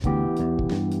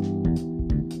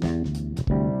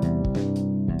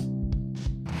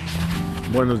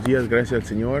Buenos días, gracias al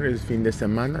Señor. Es fin de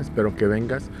semana, espero que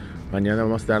vengas. Mañana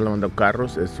vamos a estar lavando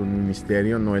carros. Es un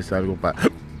ministerio, no es algo para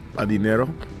dinero,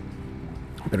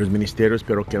 pero es ministerio.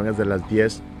 Espero que vengas de las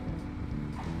 10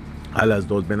 a las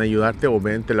 2. Ven a ayudarte o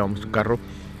ven, te lavamos tu carro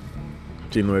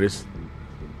si no eres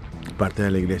parte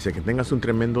de la iglesia. Que tengas un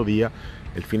tremendo día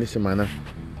el fin de semana.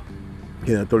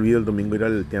 Que no te olvides el domingo ir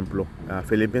al templo.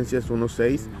 Filipenses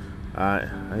 1:6.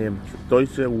 Estoy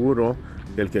seguro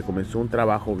que el que comenzó un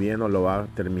trabajo bien no lo va a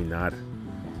terminar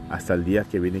hasta el día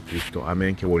que viene Cristo.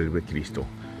 Amén, que vuelve Cristo.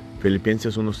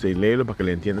 Filipenses 1:6, léelo para que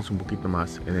le entiendas un poquito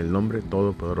más. En el nombre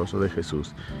todopoderoso de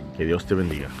Jesús. Que Dios te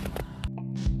bendiga.